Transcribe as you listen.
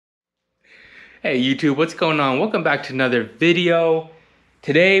Hey YouTube, what's going on? Welcome back to another video.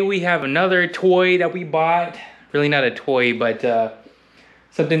 Today we have another toy that we bought. Really not a toy, but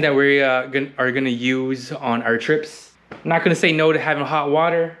something that we are gonna use on our trips. I'm not gonna say no to having hot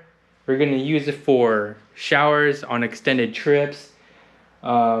water. We're gonna use it for showers on extended trips,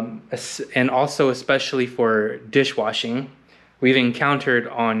 and also especially for dishwashing. We've encountered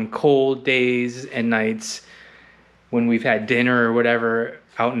on cold days and nights when we've had dinner or whatever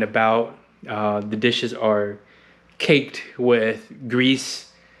out and about. The dishes are caked with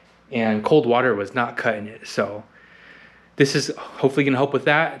grease and cold water was not cutting it. So this is hopefully gonna help with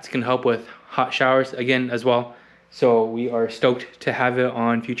that. It's gonna help with hot showers again as well. So we are stoked to have it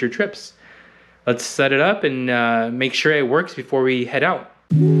on future trips. Let's set it up and make sure it works before we head out.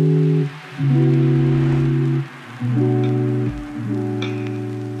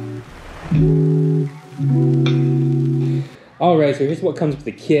 Alright, so here's what comes with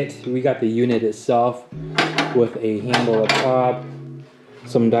the kit. We got the unit itself with a handle up top,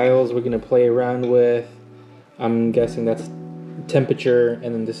 some dials we're going to play around with. I'm guessing that's temperature,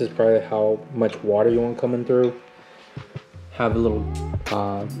 and then this is probably how much water you want coming through. Have a little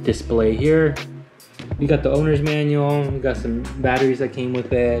display here. We got the owner's manual, we got some batteries that came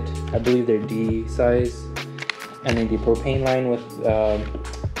with it. I believe they're D size. And then the propane line with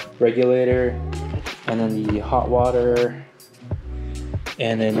regulator, and then the hot water.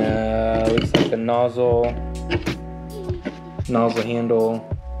 And then looks like a nozzle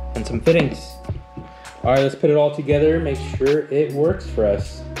handle, and some fittings. All right, let's put it all together, make sure it works for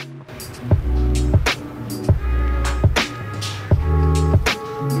us.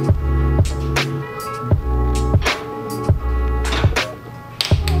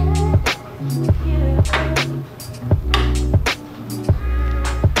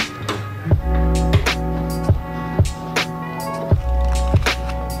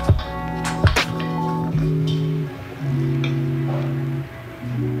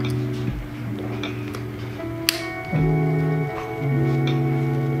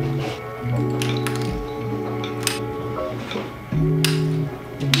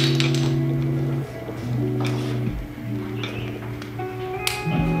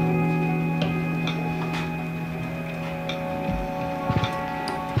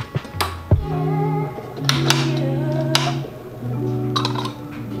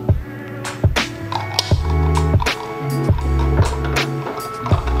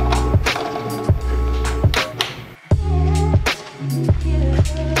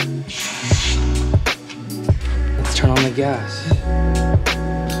 Turn on the gas.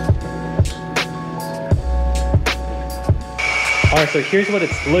 Alright, so here's what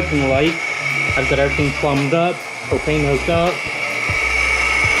it's looking like. I've got everything plumbed up, propane hooked up.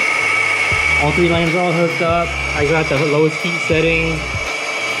 All three lines are all hooked up. I got the lowest heat setting,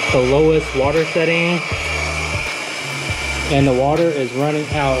 the lowest water setting, and the water is running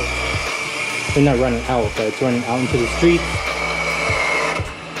out. They're not running out, but it's running out into the street.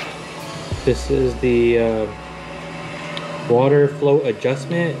 This is the water flow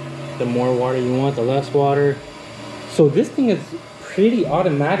adjustment. The more water you want, the less water. So this thing is pretty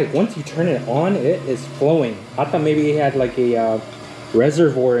automatic. Once you turn it on, it is flowing. I thought maybe it had like a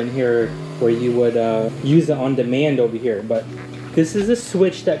reservoir in here where you would use it on demand over here, but this is a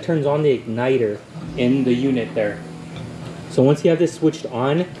switch that turns on the igniter in the unit there. So once you have this switched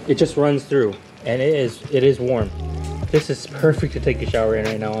on, it just runs through, and it is warm. This is perfect to take a shower in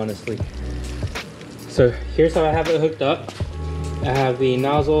right now, honestly. So here's how I have it hooked up. I have the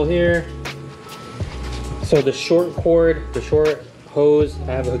nozzle here. So the short cord, the short hose,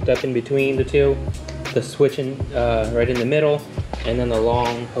 I have it hooked up in between the two. The switch right in the middle, and then the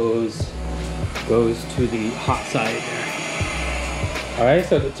long hose goes to the hot side. All right,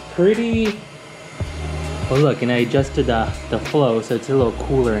 so it's pretty. Oh look, and I adjusted the flow, so it's a little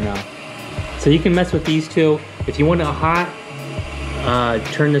cooler now. So you can mess with these two. If you want it hot,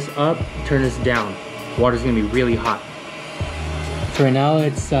 turn this up, turn this down. Water's gonna be really hot. So right now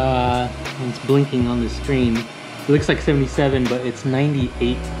it's blinking on the screen. It looks like 77, but it's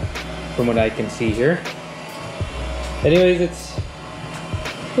 98 from what I can see here. Anyways, it's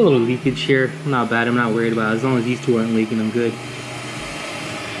a little leakage here. Not bad, I'm not worried about it. As long as these two aren't leaking, I'm good.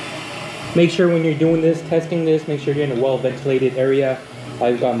 Make sure when you're doing this, testing this, make sure you're in a well-ventilated area.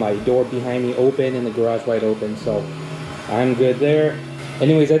 I've got my door behind me open and the garage wide open, so I'm good there.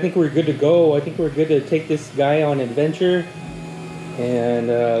 Anyways, I think we're good to go. I think we're good to take this guy on an adventure, and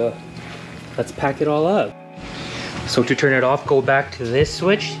let's pack it all up. So to turn it off, go back to this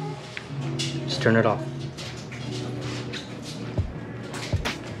switch. Just turn it off.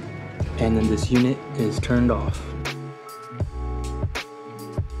 And then this unit is turned off.